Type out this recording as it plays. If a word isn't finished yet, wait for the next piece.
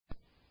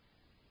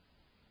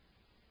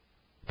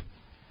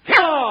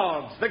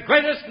the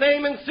greatest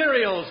name in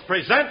cereals,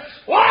 presents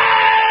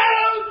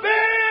Wild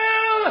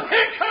Bill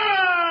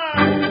Hickok!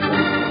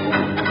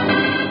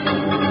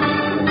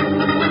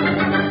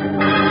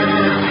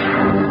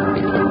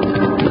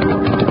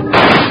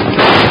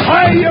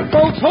 Hey, you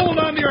folks, hold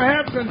on to your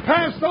hats and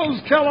pass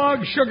those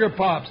Kellogg's Sugar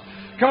Pops.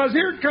 Because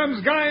here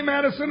comes Guy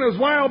Madison as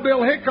Wild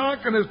Bill Hickok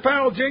and his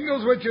pal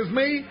Jingles, which is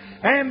me,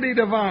 Andy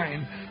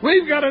Devine.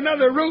 We've got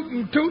another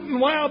rootin' tootin'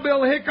 Wild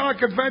Bill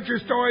Hickok adventure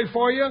story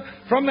for you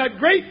from that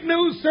great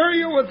new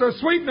cereal with the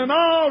sweetening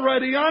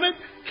already on it,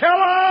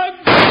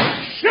 Kellogg's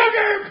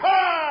Sugar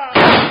Pops!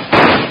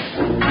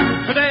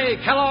 Today,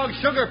 Kellogg's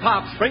Sugar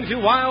Pops brings you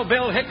Wild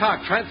Bill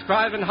Hickok,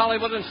 transcribed in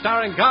Hollywood and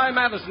starring Guy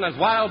Madison as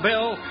Wild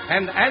Bill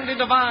and Andy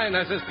Devine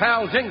as his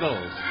pal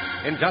Jingles.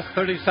 In just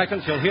 30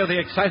 seconds, you'll hear the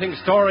exciting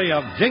story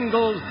of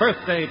Jingles'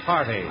 birthday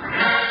party.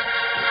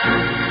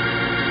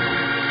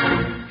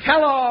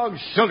 Kellogg's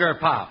Sugar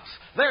Pops.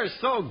 They're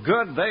so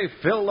good they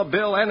fill the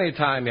bill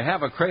anytime you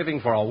have a craving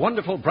for a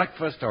wonderful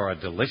breakfast or a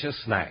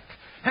delicious snack.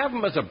 Have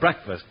them as a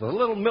breakfast with a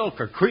little milk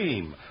or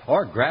cream,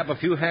 or grab a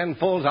few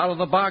handfuls out of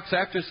the box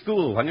after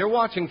school when you're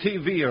watching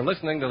TV or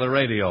listening to the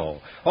radio,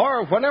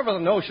 or whenever the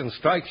notion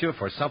strikes you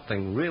for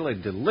something really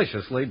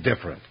deliciously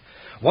different.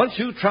 Once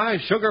you try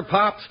Sugar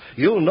Pops,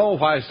 you'll know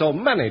why so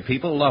many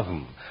people love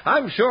them.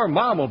 I'm sure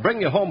Mom will bring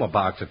you home a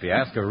box if you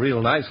ask her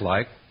real nice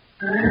like.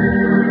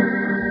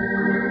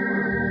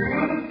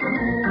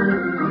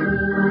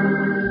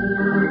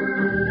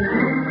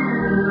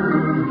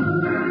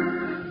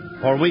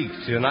 For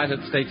weeks, United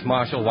States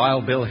Marshal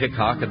Wild Bill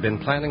Hickok had been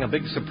planning a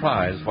big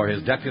surprise for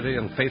his deputy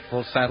and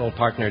faithful saddle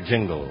partner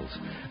Jingles.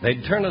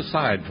 They'd turn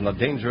aside from the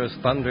dangerous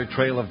thunder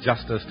trail of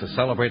justice to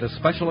celebrate a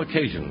special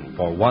occasion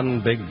for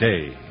one big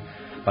day.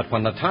 But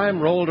when the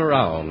time rolled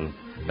around,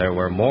 there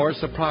were more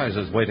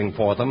surprises waiting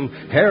for them,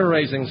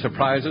 hair-raising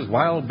surprises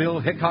Wild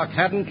Bill Hickok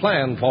hadn't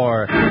planned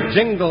for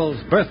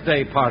Jingles'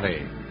 birthday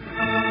party.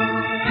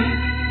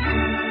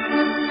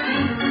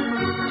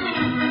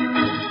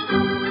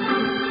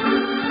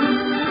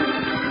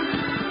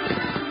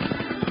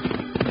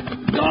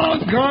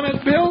 Doggone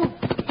it, Bill.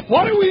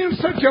 What are we in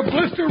such a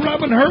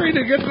blister-rubbing hurry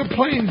to get to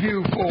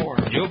Plainview for?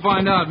 You'll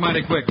find out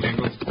mighty quick,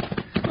 Jingles.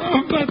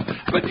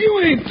 But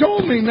you ain't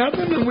told me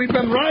nothing, and we've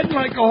been riding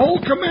like a whole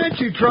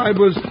Comanche tribe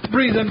was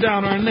breathing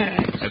down our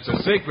necks. It's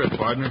a secret,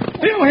 partner.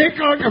 Bill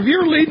Hickok, if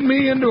you're leading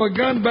me into a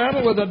gun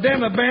battle with a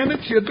den of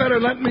bandits, you'd better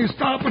let me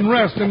stop and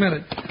rest a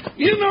minute.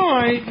 You know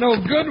I ain't no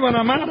good when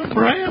I'm out of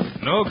breath.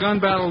 No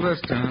gun battle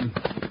this time.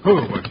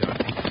 Whoa, watch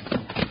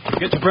out.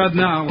 Get your breath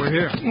now. We're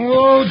here.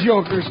 Whoa,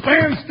 Joker,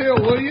 stand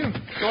still, will you?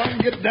 So I can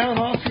get down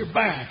off your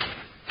back.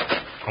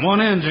 Come on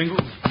in,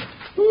 Jingles.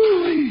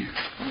 Ooh,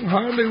 I can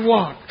hardly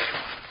walk.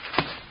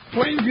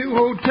 Plainview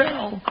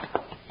Hotel.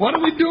 What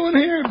are we doing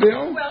here,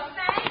 Bill? Well,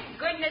 thank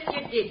goodness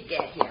you did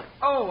get here.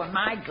 Oh, am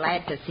I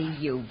glad to see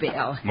you,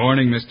 Bill.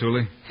 Morning, Miss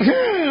Tooley.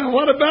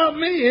 What about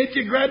me? Ain't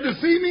you glad to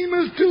see me,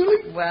 Miss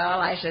Tooley? Well,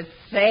 I should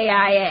say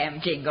I am,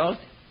 Jingles.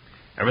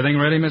 Everything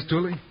ready, Miss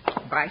Tooley?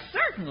 Why,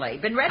 certainly.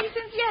 Been ready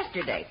since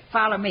yesterday.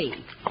 Follow me.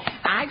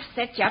 I've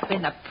set you up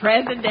in the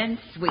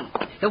President's Suite.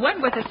 The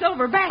one with the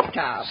silver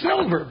bathtub.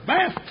 Silver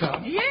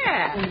bathtub?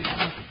 Yeah.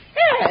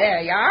 Yeah,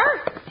 there you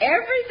are.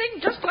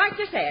 Everything just like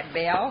you said,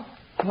 Bill.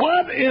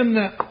 What in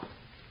the...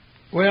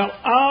 Well,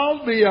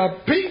 I'll be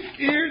a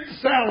pink-eared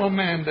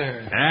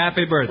salamander.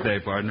 Happy birthday,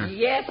 partner.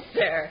 Yes,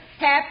 sir.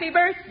 Happy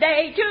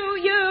birthday to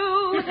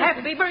you.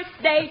 Happy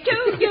birthday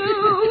to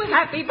you.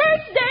 Happy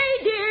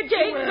birthday, dear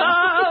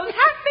Jingles.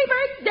 Happy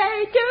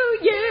birthday to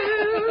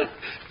you.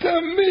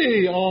 To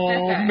me?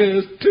 Oh,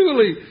 Miss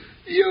Tooley.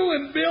 You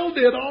and Bill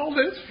did all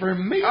this for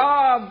me?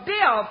 Oh,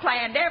 Bill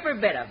planned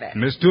every bit of it.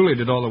 Miss Tooley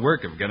did all the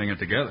work of getting it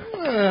together.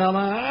 Well,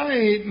 I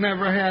ain't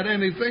never had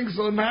anything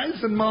so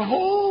nice in my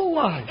whole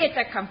life. It's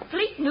a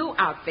complete new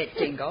outfit,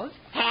 Jingles.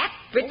 Hat,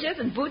 breeches,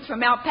 and boots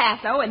from El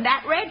Paso, and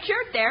that red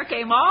shirt there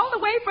came all the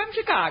way from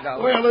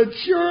Chicago. Well, it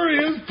sure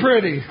is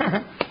pretty.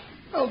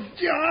 Oh,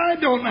 I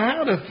don't know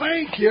how to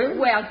thank you.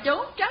 Well,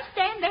 don't just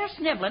stand there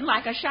sniveling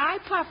like a shy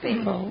puppy.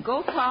 No.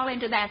 Go crawl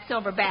into that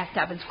silver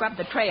bathtub and scrub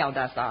the trail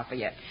dust off of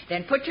you.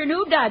 Then put your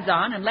new duds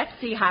on and let's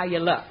see how you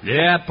look.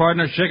 Yeah,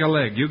 partner, shake a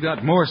leg. You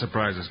got more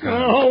surprises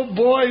coming. Oh,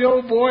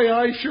 boy,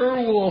 I sure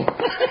will.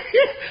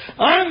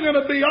 I'm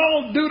going to be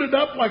all duded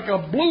up like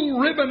a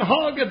blue ribbon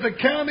hog at the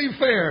county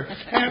fair.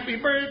 Happy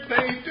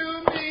birthday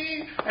to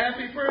me.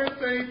 Happy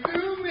birthday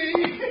to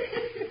me.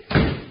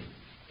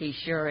 He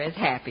sure is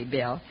happy,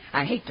 Bill.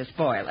 I hate to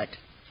spoil it.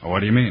 What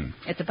do you mean?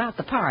 It's about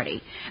the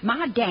party.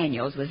 Ma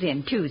Daniels was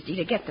in Tuesday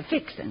to get the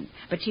fixin',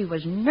 but she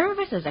was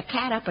nervous as a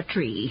cat up a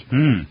tree.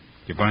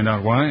 You find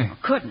out why?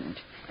 Couldn't.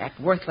 That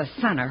worthless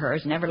son of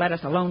hers never let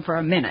us alone for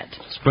a minute.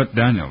 Split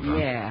Daniels, huh?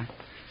 Yeah.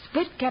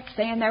 Split kept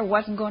saying there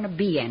wasn't going to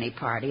be any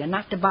party and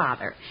not to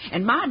bother.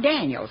 And Ma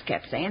Daniels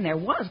kept saying there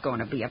was going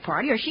to be a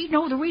party or she'd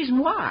know the reason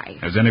why.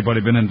 Has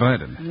anybody been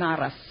invited? Not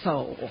a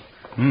soul.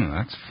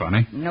 That's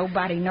funny.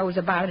 Nobody knows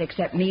about it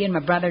except me and my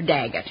brother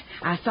Daggett.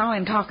 I saw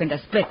him talking to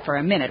Split for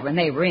a minute when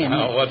they were in.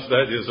 Now, what's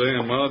that you're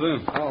saying, Mother?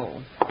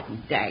 Oh,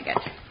 Daggett.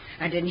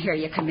 I didn't hear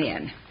you come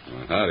in.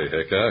 howdy,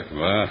 Hickok.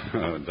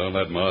 Well, don't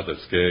let Martha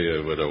scare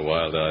you with her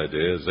wild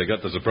ideas. They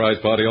got the surprise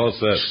party all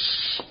set.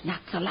 Shh,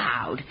 not so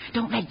loud.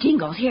 Don't let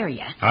Jingles hear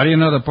you. How do you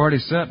know the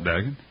party's set,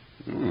 Daggett?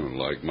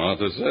 Like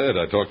Martha said,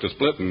 I talked to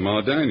Split and Ma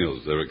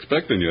Daniels. They're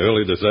expecting you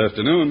early this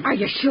afternoon. Are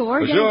you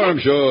sure? Sure, I'm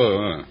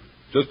sure.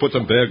 Just put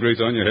some bear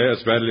grease on your hair,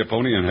 straddle your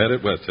pony, and head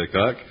it west,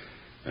 Hickok.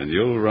 And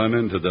you'll run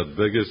into the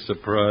biggest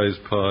surprise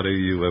party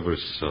you ever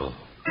saw.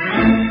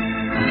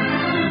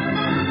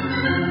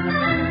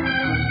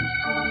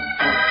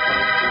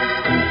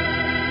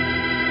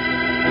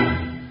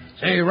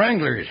 Say,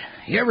 Wranglers,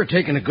 you ever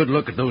taken a good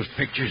look at those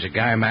pictures of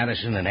Guy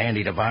Madison and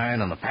Andy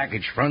Devine on the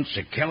package fronts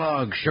of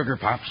Kellogg's Sugar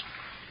Pops?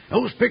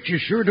 Those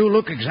pictures sure do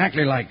look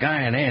exactly like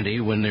Guy and Andy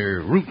when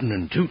they're rootin'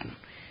 and tootin'.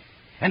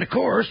 And, of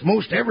course,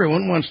 most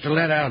everyone wants to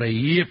let out a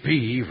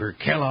yippee for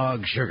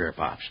Kellogg's Sugar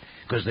Pops,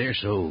 because they're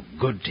so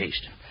good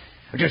tasting.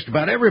 Just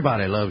about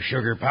everybody loves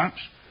Sugar Pops.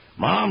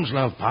 Moms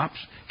love Pops.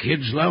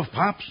 Kids love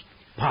Pops.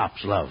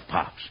 Pops love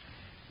Pops.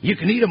 You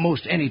can eat 'em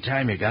most any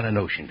time you got a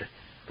notion to.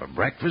 For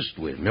breakfast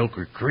with milk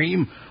or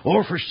cream,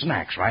 or for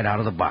snacks right out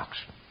of the box.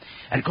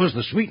 And because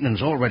the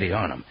sweetening's already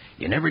on 'em,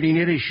 you never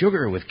need any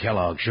sugar with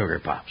Kellogg's Sugar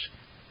Pops.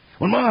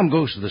 When Mom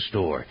goes to the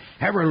store,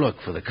 have her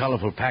look for the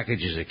colorful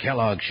packages of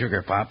Kellogg's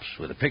Sugar Pops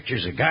with the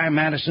pictures of Guy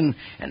Madison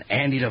and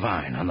Andy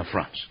Devine on the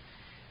fronts.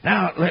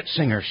 Now, let's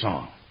sing her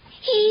song.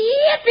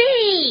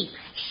 Yippee!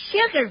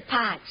 Sugar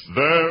Pops.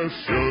 They're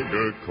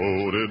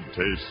sugar-coated,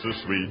 taste so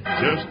sweet.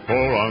 Just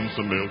pour on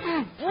some milk.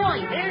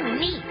 Boy, they're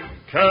neat.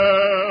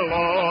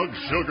 Kellogg's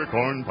Sugar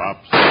Corn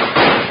Pops.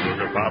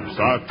 Sugar Pops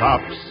are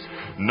tops.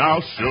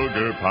 Now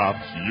Sugar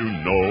Pops, you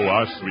know,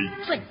 are sweet.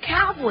 But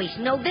cowboys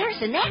know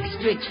there's an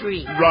extra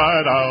treat.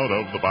 Right out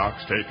of the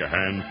box, take a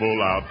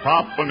handful out.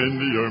 Pop 'em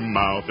into your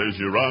mouth as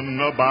you run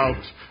about.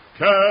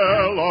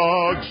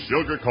 Kellogg's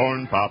Sugar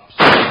Corn Pops.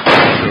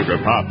 Sugar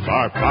Pops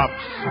are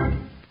pops.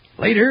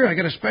 Later, I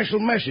got a special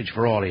message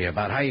for all of you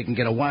about how you can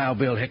get a Wild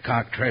Bill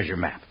Hickok treasure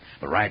map.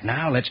 But right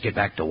now, let's get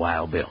back to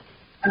Wild Bill.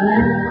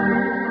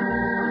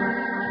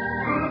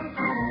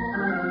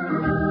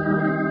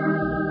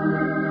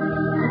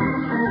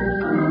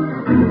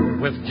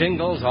 With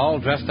Jingles all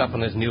dressed up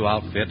in his new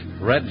outfit,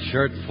 red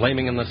shirt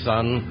flaming in the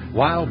sun,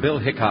 Wild Bill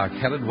Hickok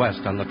headed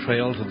west on the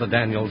trails of the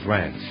Daniels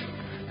Ranch.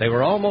 They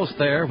were almost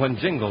there when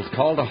Jingles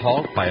called a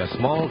halt by a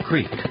small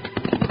creek.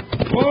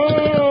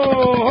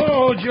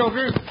 Whoa,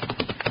 Joker.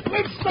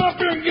 Let's stop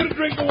here and get a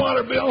drink of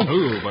water, Bill.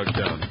 Ooh,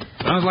 Bucktown.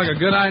 Sounds like a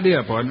good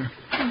idea, partner.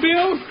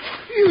 Bill,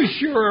 you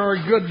sure are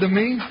good to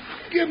me.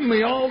 Giving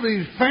me all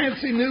these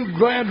fancy new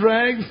glad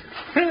rags.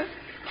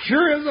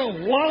 Sure is a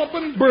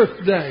walloping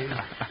birthday.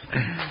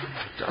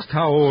 Just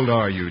how old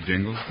are you,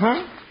 Jingles?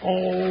 Huh?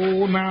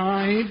 Oh, now,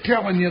 I ain't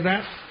telling you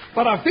that.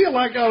 But I feel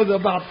like I was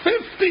about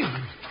 15.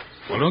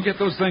 Well, don't get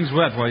those things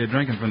wet while you're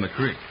drinking from the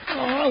creek. Oh,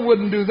 I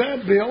wouldn't do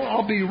that, Bill.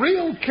 I'll be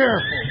real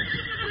careful.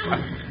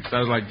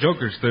 Sounds like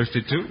Joker's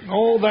thirsty, too.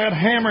 Oh, that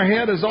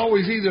hammerhead is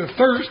always either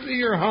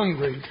thirsty or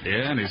hungry.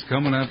 Yeah, and he's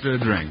coming after a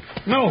drink.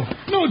 No,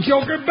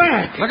 Joker,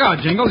 back. Look out,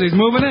 Jingles, he's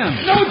moving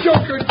in. No,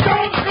 Joker,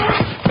 don't.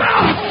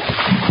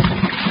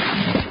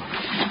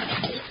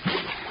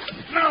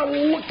 Now,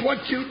 look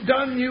what you've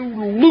done, you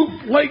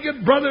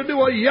loop-legged brother to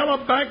a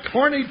yellow-backed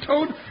horny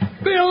toad.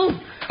 Bill,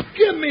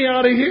 get me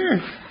out of here.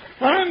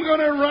 I'm going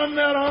to run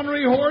that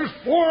ornery horse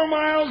 4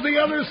 miles the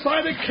other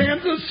side of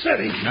Kansas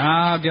City.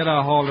 Now, get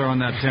a halter on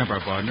that temper,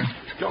 partner.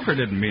 Joker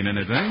didn't mean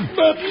anything.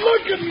 But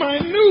look at my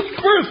new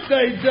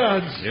birthday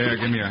duds. Yeah,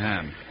 give me your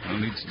hand. No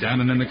need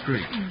standing in the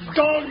creek.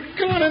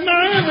 Doggone it,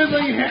 now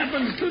everything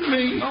happens to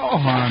me. No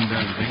harm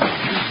done, Jingles.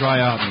 You dry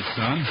out in the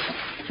sun.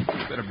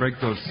 You better break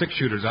those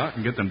six-shooters out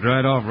and get them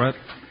dried off right...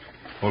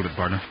 Hold it,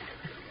 partner.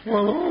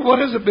 Well,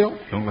 what is it, Bill?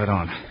 Don't let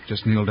on.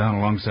 Just kneel down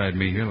alongside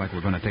me here like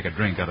we're going to take a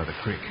drink out of the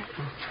creek.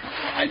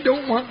 I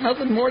don't want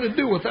nothing more to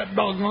do with that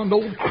doggone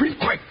old creek.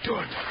 Quick to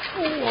it.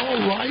 Oh,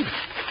 all right.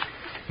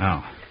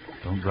 Now,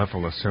 don't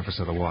ruffle the surface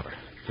of the water.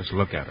 Just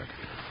look at it.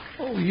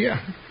 Oh, yeah.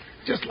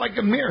 Just like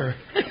a mirror.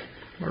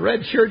 My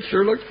red shirt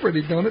sure looks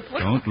pretty, don't it?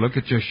 Don't look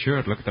at your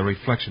shirt. Look at the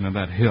reflection of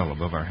that hill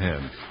above our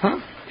heads. Huh?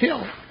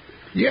 Hill?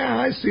 Yeah,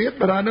 I see it,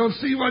 but I don't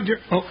see what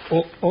you're...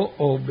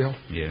 Oh, Bill.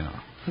 Yeah.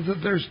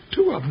 There's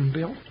 2 of them,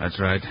 Bill. That's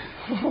right.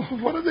 Oh,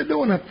 what are they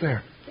doing up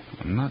there?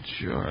 I'm not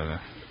sure.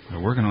 They're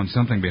working on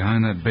something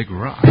behind that big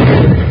rock.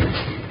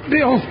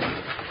 Bill,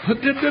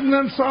 didn't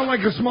that sound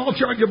like a small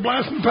charge of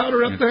blasting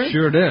powder up there? It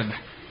sure did.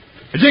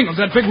 Hey, Jingles,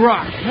 that big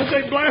rock. As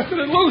they blasted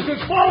it loose,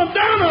 it's falling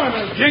down on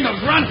us. Jingles,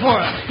 run for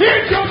it.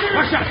 Here, Joker.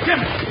 Watch out,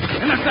 Jimmy.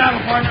 In the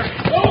saddle, partner.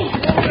 Oh,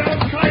 slow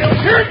down, coyote.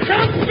 Here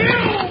comes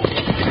Bill.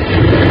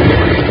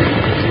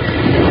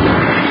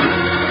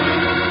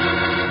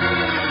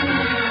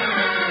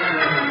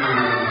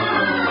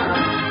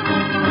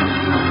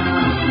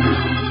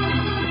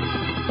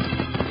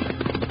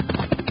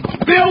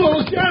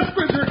 Those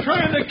Jaspers are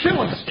trying to kill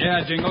us.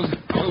 Yeah, Jingles.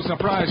 A little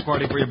surprise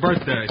party for your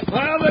birthday.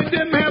 Well, they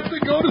didn't have to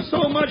go to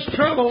so much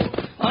trouble.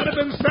 I'd have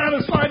been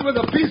satisfied with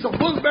a piece of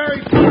blueberry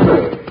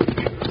pie.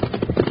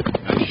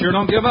 Sure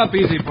don't give up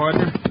easy,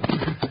 partner.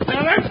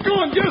 Now, that's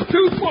going just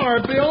too far,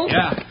 Bill.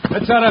 Yeah.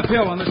 Let's head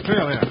uphill on this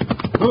trail here.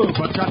 Move,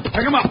 Buckshot.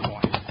 Pick him up,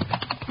 boy.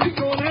 We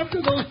going after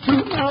those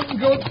two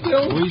mountain goats,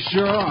 Bill? We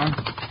sure are.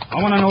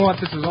 I want to know what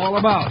this is all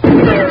about.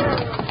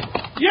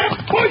 You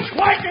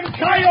bushwhacking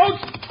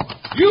coyotes!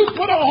 You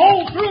put a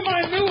hole through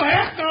my new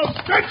hat, and I'll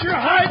stretch your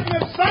hide in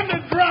the sun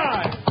to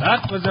dry.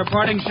 That was their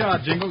parting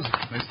shot, Jingles.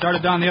 They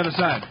started down the other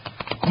side.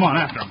 Come on,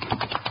 after them.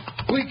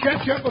 We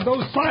catch up with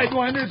those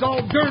sidewinders,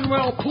 I'll darn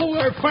well pull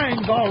their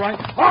fangs, all right.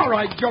 All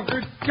right,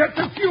 Joker. Just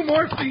a few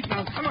more feet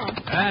now. Come on.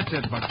 That's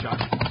it, Buckshot.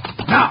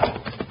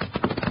 Now!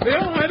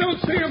 Bill, I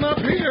don't see him up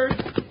here.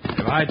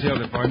 If I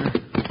tailed it, partner,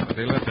 if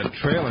they left a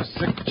trail, a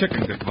sick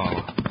chicken could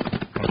follow.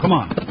 Well, come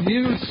on.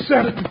 You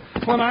said it.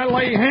 When I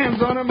lay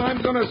hands on him,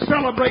 I'm going to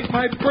celebrate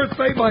my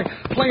birthday by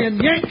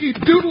playing Yankee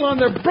Doodle on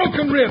their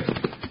broken ribs.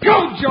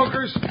 Go,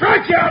 Joker.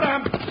 Stretch out.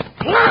 I'm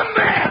plumb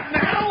mad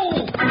now.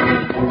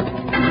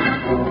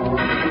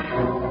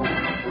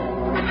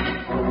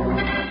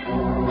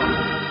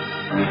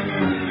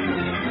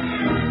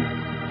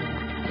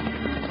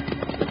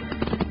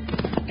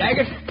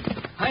 Daggett,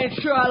 I ain't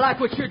sure I like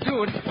what you're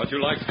doing. What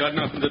you like's got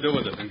nothing to do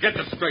with it. And get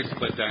the straight,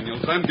 Split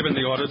Daniels. I'm giving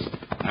the orders.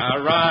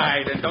 All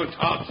right, and don't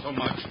talk so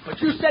much.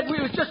 But you said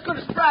we was just going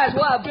to surprise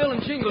Wild Bill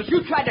and Jingles.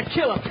 You tried to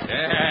kill them.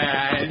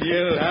 Yeah, and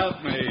you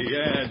helped me.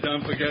 Yeah,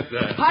 don't forget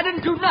that. I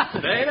didn't do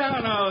nothing. They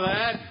don't know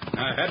that.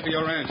 Now, head for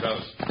your ranch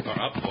house.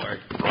 Or up, boy.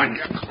 Run,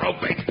 you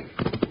crowbait.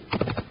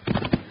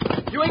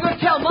 You ain't going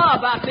to tell Ma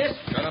about this.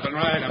 Shut up and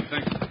ride, I'm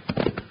thinking.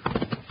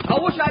 I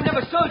wish I'd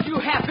never sold you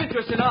half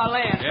interest in our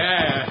land.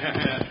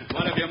 Yeah,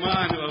 what if your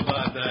ma knew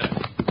about that?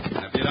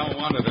 And if you don't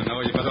want her to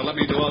know, you better let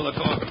me do all the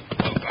talking.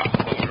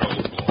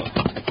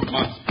 Come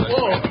on, Split.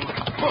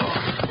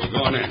 We're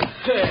going in.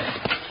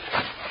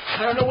 I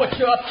don't know what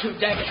you're up to,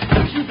 Daggett.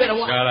 You better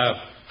watch. Shut up.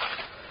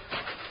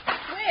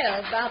 Well,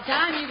 it's about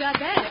time you got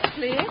back,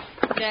 Split.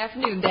 Good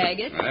afternoon,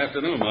 Daggett. Good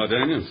afternoon, Ma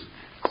Daniels.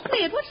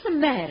 Split, what's the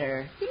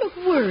matter? You look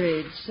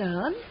worried,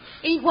 son.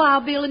 Ain't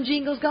Wild Bill and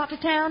Jingles got to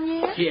town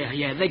yet?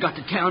 Yeah, they got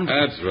to town.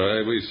 That's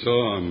right. We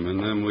saw them, and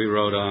then we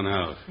rode on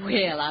out.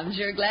 Well, I'm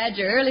sure glad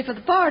you're early for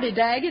the party,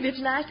 Daggett. It's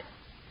nice to...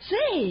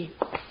 Say,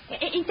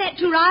 ain't that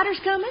two riders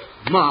coming?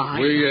 Ma.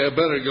 We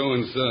better go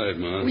inside,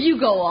 Ma. Well, you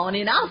go on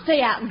in. I'll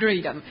stay out and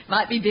greet them.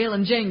 Might be Bill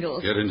and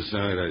Jingles. Get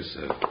inside, I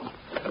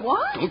said.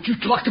 What? Don't you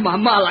talk to my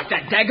ma like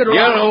that, Daggett, or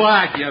You're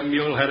what, you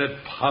mule-headed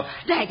pup?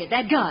 Daggett,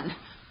 that gun.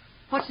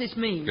 What's this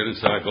mean? Get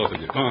inside, both of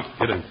you. Come on,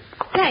 get in.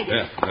 Daggett.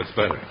 Yeah, that's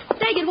better.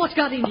 Daggett, what's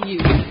got into you?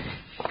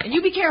 And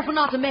you be careful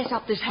not to mess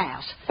up this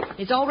house.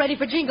 It's all ready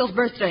for Jingles'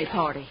 birthday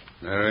party.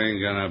 There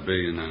ain't gonna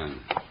be none.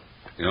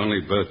 The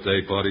only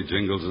birthday party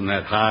Jingles and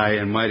that high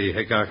and mighty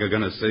Hickok are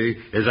gonna see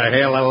is a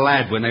hail of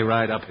lad when they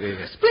ride up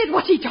here. Split,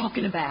 what's he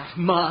talking about?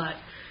 Ma,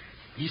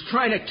 he's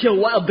trying to kill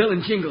Wild Bill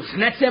and Jingles,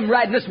 and that's them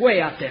riding this way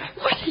out there.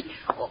 What? He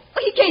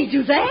can't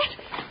do that.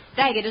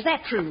 Daggett, is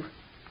that true?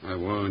 I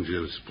warned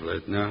you,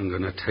 Split. Now I'm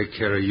gonna take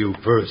care of you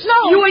first.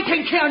 No! You ain't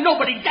taking care of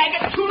nobody,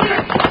 Daggett. Too late.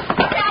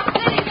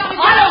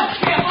 I don't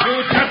care.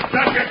 You just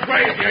duck your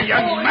grave, you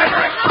young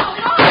maverick.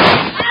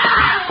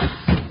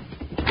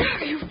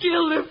 You've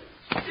killed him.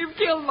 You've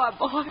killed my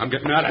boy. I'm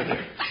getting out of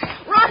here.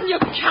 Run, you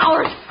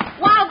coward.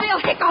 Wild Bill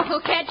Hickok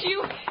will catch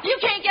you. You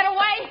can't get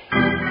away.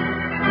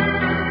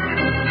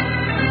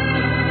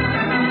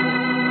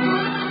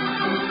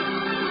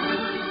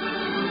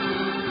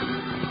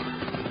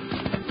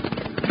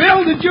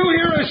 Bill, did you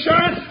hear a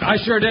shot? I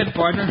sure did,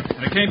 partner.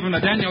 And it came from the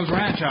Daniels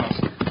ranch house.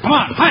 Come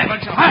on, hide,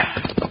 Buckshot,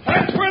 hide.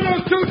 That's where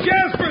those two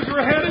Jaspers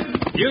were headed.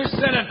 You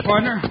said it,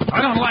 partner. I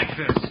don't like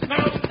this.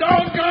 Now,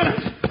 doggone it.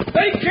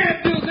 They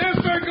can't do this.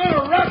 They're going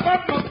to wrap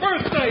up my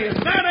birthday,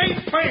 and that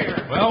ain't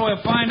fair. Well,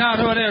 we'll find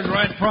out who it is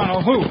right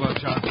pronto. Who,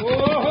 Buckshot?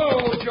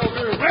 Whoa,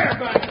 Joker. There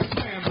back.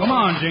 Stand Come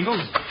on,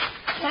 Jingles.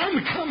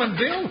 I'm coming,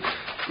 Bill.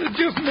 There's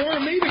just more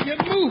of me to get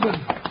moving.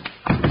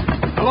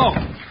 Hello.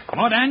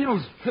 Ma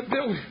Daniels?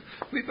 Bill,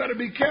 we better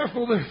be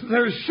careful.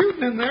 There's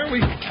shooting in there.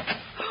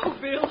 Oh,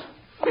 Bill.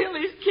 Bill,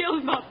 he's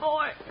killed my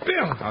boy.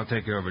 Bill. I'll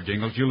take care of it,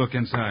 Jingles. You look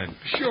inside.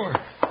 Sure.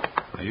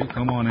 Now, you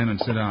come on in and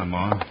sit down,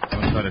 Ma.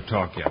 Don't try to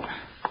talk yet.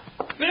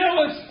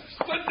 Bill, it's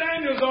Split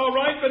Daniels all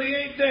right, but he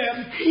ain't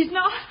dead. He's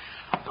not?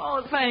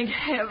 Oh, thank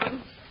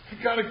heaven.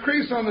 He got a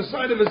crease on the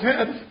side of his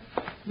head.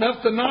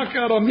 Enough to knock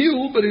out a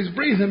mule, but he's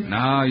breathing.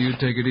 Now, you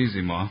take it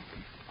easy, Ma.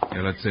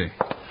 Here, let's see.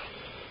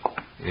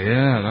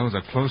 Yeah, that was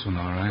a close one,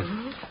 all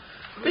right.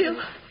 Bill,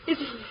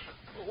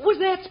 was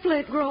that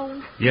Split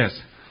grown? Yes.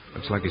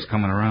 Looks like he's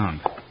coming around.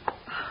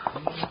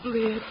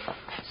 Split.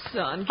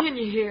 Son, can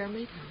you hear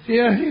me?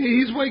 Yeah,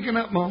 he's waking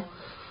up, Ma.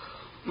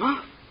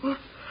 Ma? What?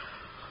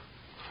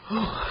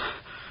 Oh.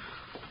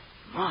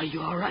 Ma,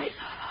 you all right?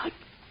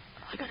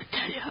 I got to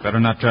tell you. Better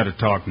not try to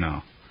talk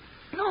now.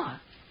 No,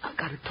 I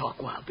got to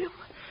talk, Wild Bill.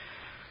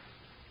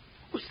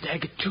 It was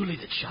Daggett Tooley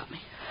that shot me.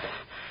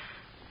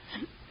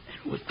 And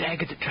it was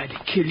Daggett that tried to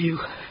kill you.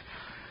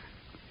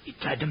 He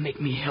tried to make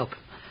me help.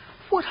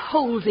 What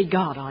holes he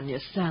got on you,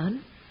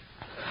 son?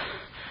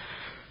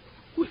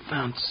 We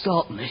found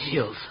salt in the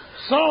hills.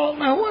 Salt?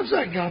 Now, what's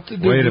that got to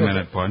do with Wait it? a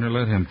minute, partner.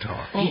 Let him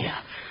talk. Oh.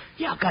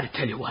 Yeah, I've got to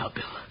tell you, Wild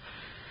Bill.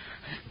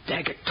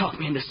 Daggett talked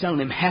me into selling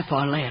him half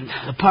our land,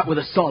 the part with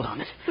the salt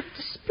on it. But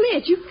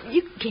Split,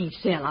 you can't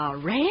sell our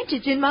ranch.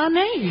 It's in my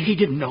name. He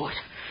didn't know it.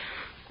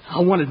 I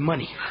wanted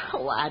money.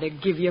 Oh, I'd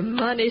have give you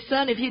money,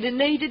 son, if you'd have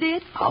needed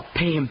it. I'll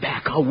pay him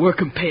back. I'll work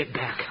and pay it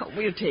back. Oh,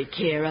 we'll take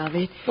care of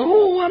it.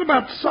 Oh, what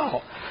about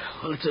salt?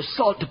 Well, it's a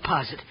salt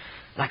deposit,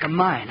 like a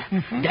mine.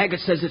 Daggett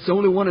says it's the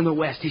only one in the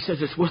West. He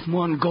says it's worth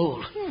more than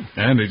gold.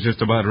 And he's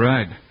just about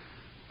right.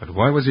 But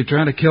why was he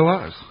trying to kill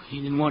us? He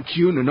didn't want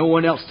you nor no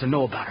one else to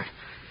know about it.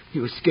 He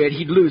was scared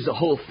he'd lose the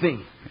whole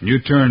thing. And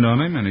you turned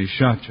on him and he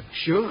shot you.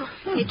 Sure.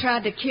 He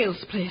tried to kill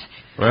Split.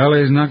 Well,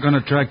 he's not going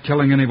to try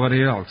killing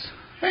anybody else.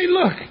 Hey,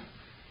 look.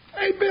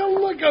 Hey, Bill,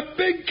 look, a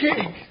big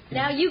cake.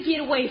 Now you get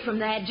away from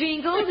that,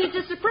 Jingles. It's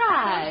a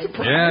surprise.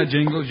 Yeah,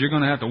 Jingles, you're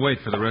going to have to wait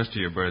for the rest of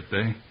your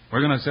birthday. We're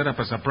going to set up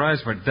a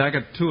surprise for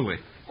Daggett Tooley.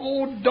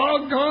 Oh,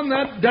 doggone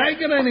that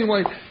Daggett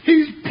anyway.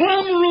 He's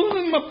plumb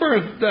ruining my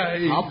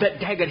birthday. I'll bet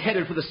Daggett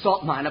headed for the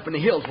salt mine up in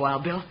the hills,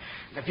 Wild Bill.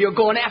 And if you're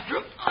going after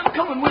him, I'm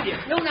coming with you.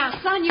 No, now,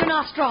 son, you're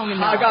not strong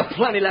enough. I got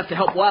plenty left to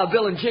help Wild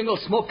Bill and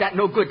Jingles smoke that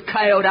no-good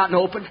coyote out in the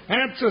open.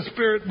 That's a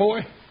spirit,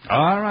 boy.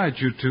 All right,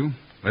 you two.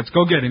 Let's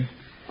go get him.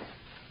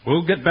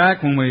 We'll get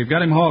back when we've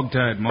got him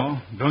hog-tied, Ma.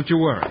 Don't you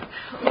worry.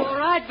 All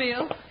right,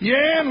 Bill.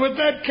 Yeah, and with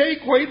that cake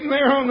waiting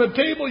there on the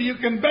table, you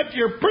can bet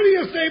your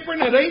prettiest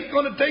apron it ain't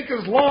going to take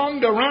us long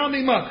to round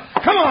him up.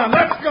 Come on,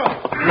 let's go.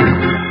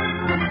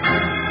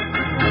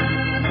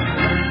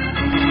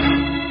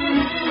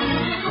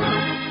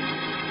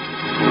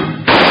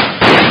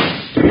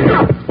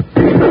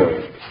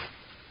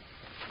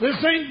 This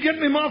ain't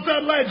getting him off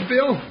that ledge,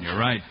 Bill. You're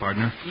right,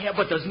 partner. Yeah,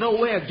 but there's no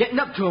way of getting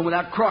up to him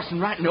without crossing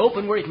right in the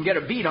open where he can get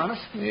a beat on us.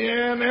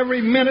 Yeah, and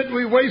every minute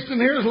we waste in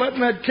here is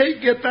letting that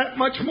cake get that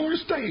much more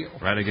stale.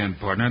 Right again,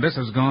 partner. This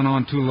has gone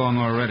on too long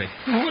already.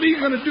 What are you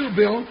going to do,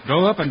 Bill?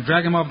 Go up and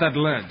drag him off that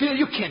ledge. Bill,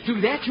 you can't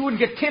do that. You wouldn't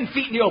get 10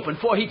 feet in the open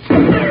before he...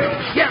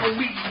 Yeah,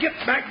 we get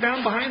back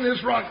down behind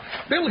this rock.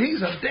 Bill,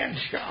 he's a dead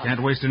shot.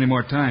 Can't waste any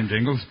more time,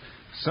 Jingles.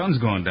 Sun's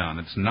going down.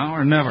 It's now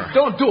or never.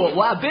 Don't do it,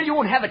 Wild Bill. You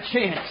won't have a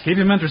chance. Keep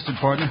him interested,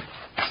 partner.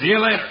 See you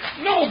later.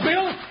 No,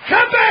 Bill.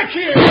 Come back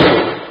here.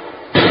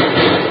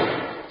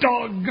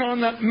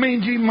 Doggone that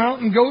mangy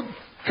mountain goat.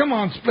 Come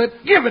on, Split.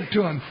 Give it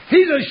to him.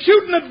 He's a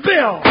shooting at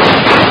Bill.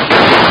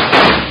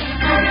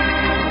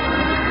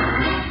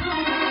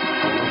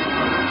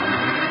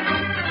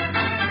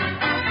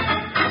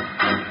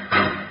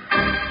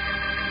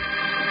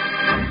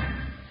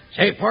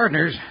 Say,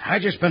 partners, I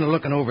just been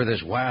looking over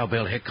this Wild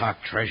Bill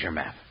Hickok treasure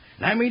map.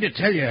 And I mean to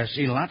tell you, I've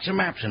seen lots of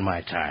maps in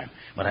my time,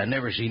 but I've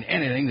never seen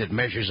anything that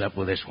measures up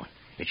with this one.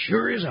 It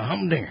sure is a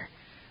humdinger.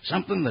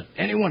 Something that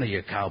any one of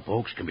you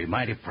cowpokes can be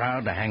mighty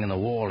proud to hang on the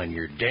wall in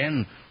your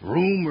den,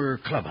 room, or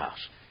clubhouse.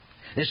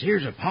 This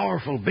here's a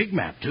powerful big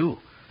map, too.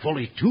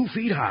 Fully 2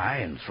 feet high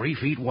and 3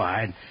 feet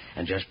wide,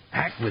 and just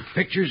packed with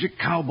pictures of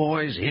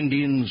cowboys,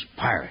 Indians,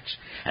 pirates,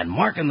 and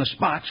marking the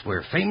spots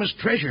where famous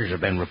treasures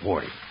have been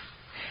reported.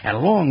 And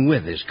along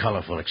with this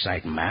colorful,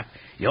 exciting map,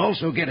 you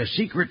also get a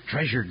secret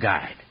treasure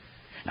guide.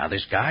 Now,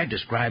 this guide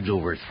describes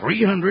over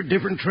 300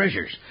 different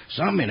treasures,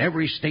 some in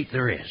every state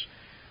there is.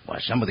 Why,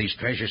 some of these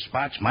treasure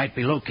spots might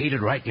be located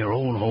right in your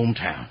own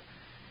hometown.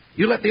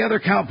 You let the other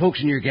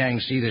cowpokes in your gang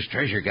see this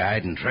treasure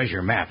guide and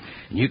treasure map,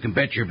 and you can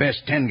bet your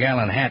best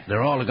 10-gallon hat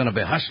they're all going to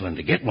be hustling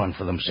to get one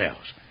for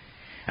themselves.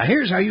 Now,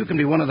 here's how you can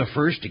be one of the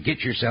first to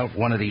get yourself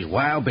one of these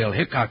Wild Bill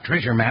Hickok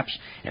treasure maps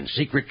and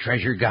secret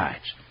treasure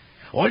guides.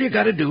 All you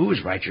got to do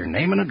is write your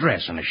name and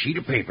address on a sheet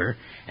of paper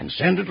and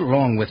send it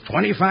along with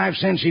 25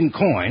 cents in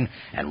coin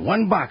and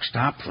 1 box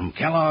top from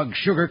Kellogg's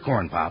Sugar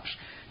Corn Pops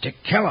to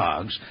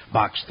Kellogg's,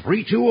 Box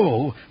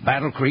 320,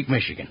 Battle Creek,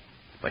 Michigan.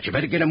 But you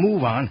better get a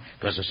move on,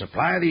 because the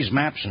supply of these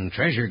maps and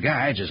treasure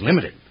guides is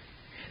limited.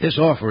 This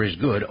offer is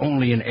good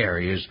only in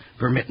areas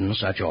permitting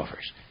such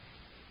offers.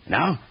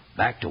 Now,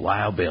 back to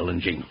Wild Bill and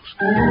Jingles.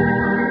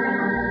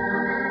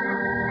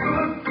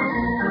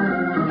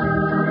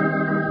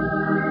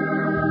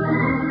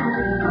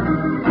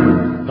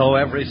 Though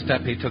every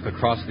step he took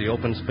across the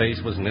open space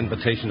was an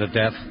invitation to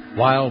death,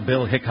 Wild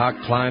Bill Hickok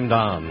climbed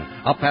on,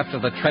 up after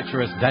the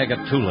treacherous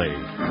Daggett Tooley.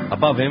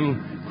 Above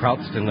him,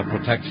 crouched in the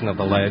protection of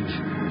the ledge,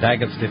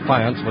 Daggett's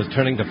defiance was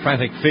turning to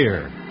frantic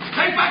fear.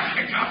 Stay back,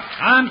 Hickok!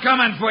 I'm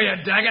coming for you,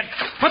 Daggett.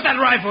 Put that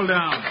rifle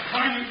down.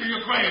 Climb into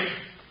your grave.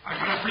 I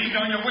got a bleed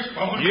on your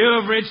wishbone.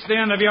 You've reached the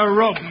end of your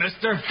rope,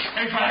 mister.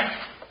 Hey, back.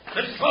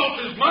 This salt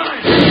is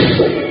mine.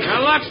 Your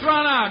luck's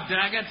run out,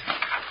 Daggett.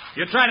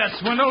 You tried to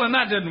swindle, and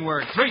that didn't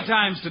work. 3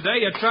 times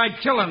today you tried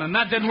killing, and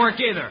that didn't work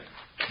either.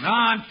 Now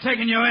I'm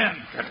taking you in.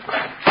 Get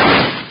back.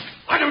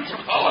 Why don't you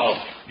follow?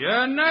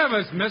 You're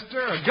nervous, mister.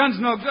 A gun's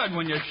no good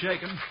when you're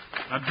shaking.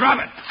 Now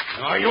drop it.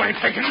 No, you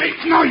ain't taking me.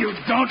 No, you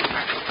don't.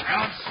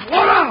 Now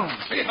slow down.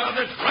 See how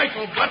this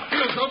rifle butt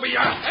feels over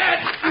your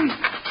head?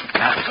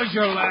 That was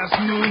your last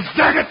move,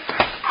 Daggett.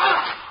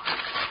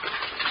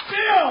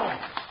 Bill!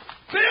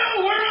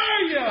 Bill, where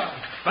are you?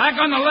 Back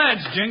on the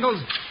ledge, Jingles.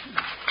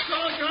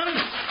 Doggone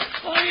it.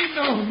 I ain't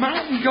no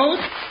mountain goat.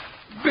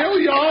 Bill,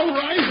 you all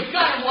right? You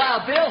got him,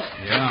 Wild Bill.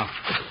 Yeah.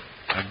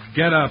 Now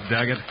get up,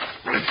 Daggett.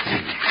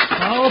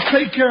 I'll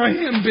take care of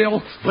him,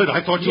 Bill. Split,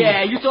 I thought you...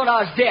 Yeah, you thought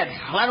I was dead.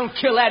 Well, I don't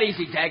kill that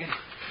easy, Daggett.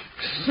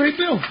 Say,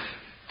 Bill,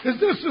 is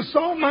this the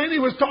salt mine he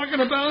was talking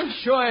about?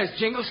 Sure is,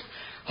 Jingles.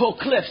 Whole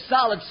cliff,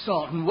 solid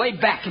salt, and way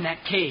back in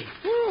that cave.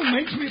 Oh,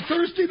 makes me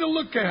thirsty to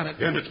look at it.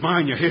 And it's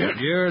mine, you hear?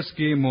 Your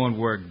scheme won't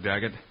work,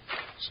 Daggett.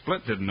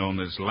 Split didn't own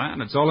this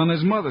land. It's all in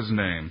his mother's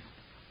name.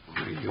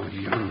 You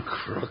young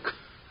crook.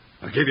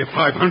 I gave you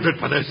 $500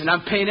 for this. And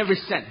I'm paying every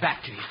cent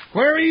back to you.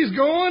 Where he's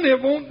going,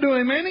 it won't do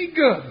him any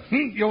good.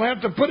 You'll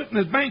have to put it in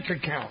his bank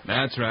account.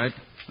 That's right.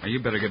 Now, you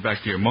better get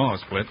back to your ma,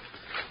 Split.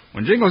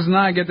 When Jingles and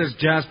I get this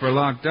Jasper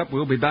locked up,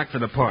 we'll be back for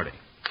the party.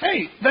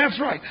 Hey, that's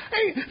right.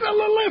 Hey,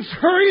 let's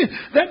hurry.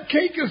 That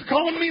cake is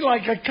calling me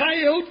like a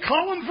coyote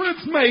calling for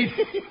its mate.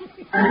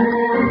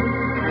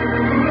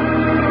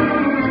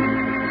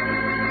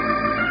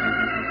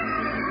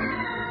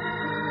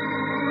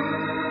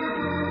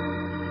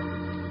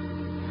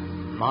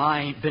 Ma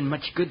ain't been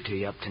much good to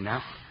you up to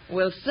now.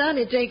 Well, son,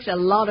 it takes a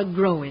lot of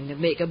growing to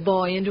make a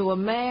boy into a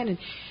man, and,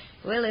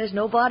 well, there's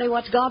nobody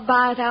what's got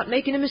by without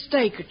making a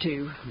mistake or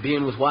two.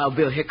 Being with Wild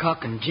Bill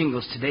Hickok and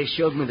Jingles today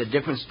showed me the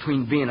difference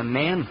between being a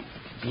man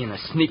and being a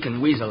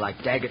sneaking weasel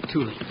like Daggett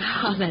Tooley.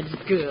 Oh, that's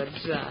good,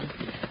 son.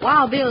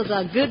 Wild Bill's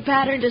a good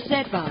pattern to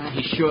set by.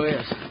 He sure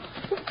is.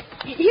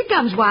 Here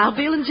comes Wild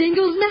Bill and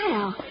Jingles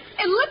now.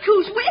 And look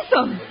who's with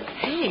them.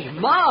 Hey,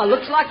 Ma,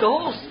 looks like the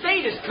whole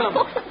state is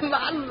coming.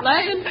 My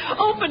land.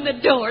 Open the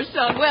door,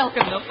 son.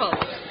 Welcome the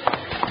folks.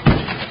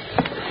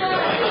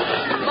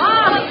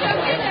 Ma,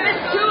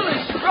 Miss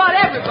Tooley, she brought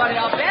everybody,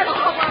 I'll bet. Oh,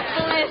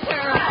 bless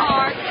her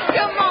heart.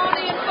 Come on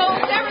in,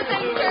 folks.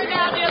 Everything turned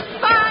out just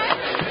fine.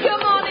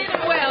 Come on in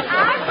and welcome.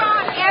 I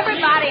brought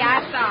everybody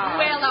I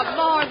saw. Well, the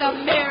more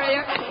the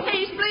merrier.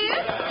 Hey, Split,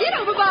 get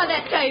over by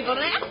that table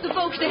and ask the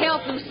folks to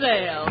help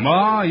themselves.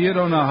 Ma, you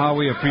don't know how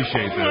we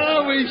appreciate this.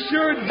 Oh, we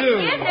sure do.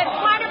 Isn't it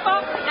wonderful?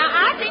 Now,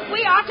 I think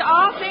we ought to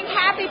all sing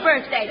happy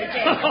birthday to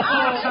Jingles.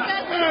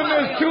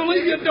 Miss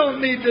Tooley, you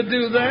don't need to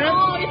do that.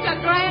 Oh, it's a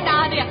grand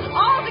idea.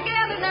 All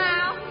together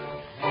now.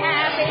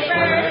 Happy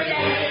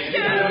birthday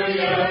to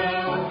you.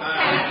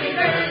 Happy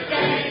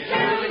birthday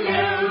to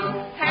you.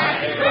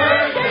 Happy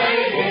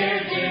birthday,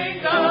 dear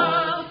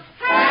Jingles.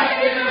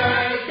 Happy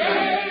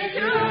birthday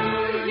to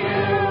you.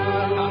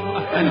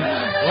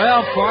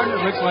 Well, partner,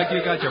 it looks like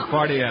you got your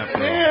party after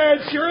all. Yeah,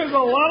 it sure is a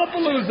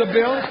lollapalooza,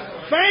 Bill.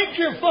 Thank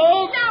you,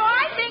 folks. Now,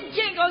 I think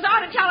Jingles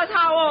ought to tell us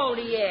how old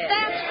he is.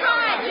 That's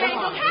right,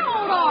 Jingles. How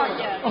old are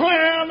you?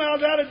 Well, now,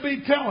 that'd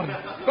be telling.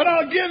 But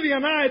I'll give you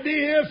an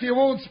idea if you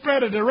won't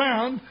spread it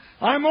around.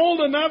 I'm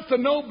old enough to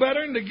know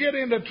better and to get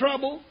into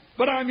trouble,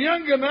 but I'm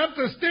young enough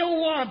to still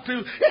want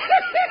to.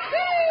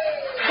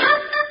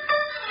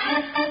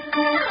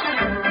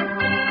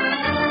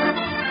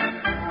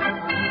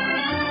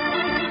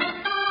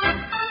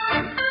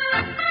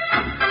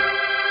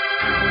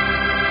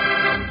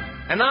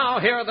 And now,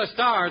 here are the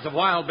stars of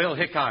Wild Bill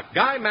Hickok,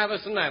 Guy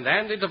Madison and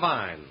Andy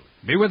Devine.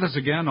 Be with us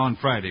again on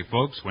Friday,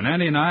 folks, when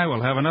Andy and I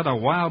will have another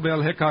Wild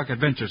Bill Hickok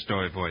adventure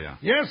story for you.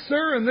 Yes,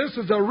 sir, and this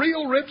is a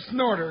real rip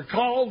snorter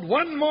called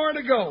One More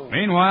to Go.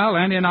 Meanwhile,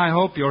 Andy and I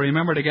hope you'll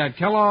remember to get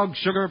Kellogg's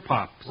Sugar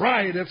Pops.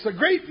 Right, it's a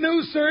great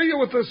new cereal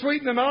with the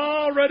sweetening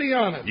already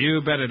on it.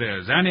 You bet it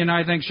is. Andy and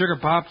I think Sugar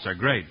Pops are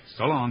great.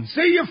 So long.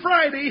 See you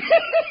Friday.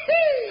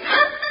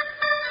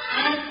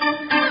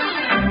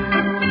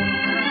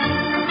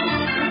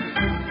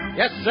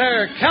 Yes,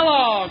 sir,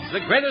 Kellogg's,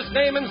 the greatest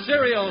name in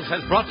cereals,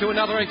 has brought you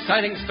another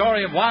exciting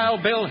story of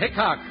Wild Bill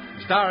Hickok,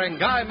 starring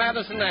Guy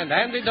Madison and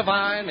Andy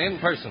Devine in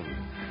person.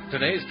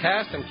 Today's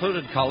cast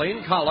included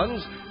Colleen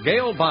Collins,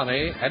 Gail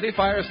Bonney, Eddie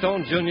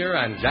Firestone Jr.,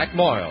 and Jack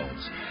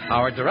Moyles.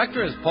 Our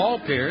director is Paul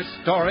Pierce,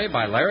 story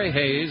by Larry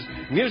Hayes,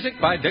 music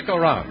by Dick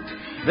Orant.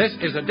 This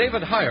is a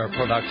David Heyer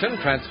production,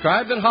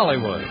 transcribed in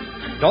Hollywood.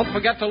 Don't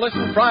forget to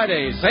listen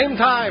Friday, same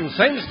time,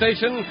 same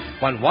station,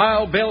 when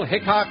Wild Bill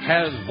Hickok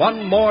has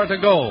one more to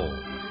go.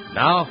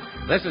 Now,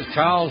 this is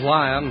Charles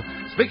Lyon,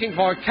 speaking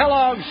for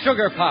Kellogg's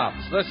Sugar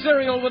Pops, the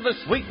cereal with the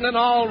sweetening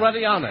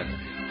already on it.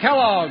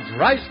 Kellogg's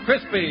Rice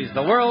Krispies,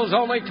 the world's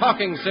only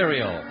talking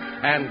cereal.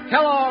 And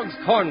Kellogg's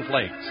Corn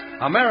Flakes,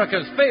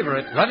 America's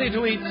favorite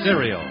ready-to-eat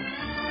cereal.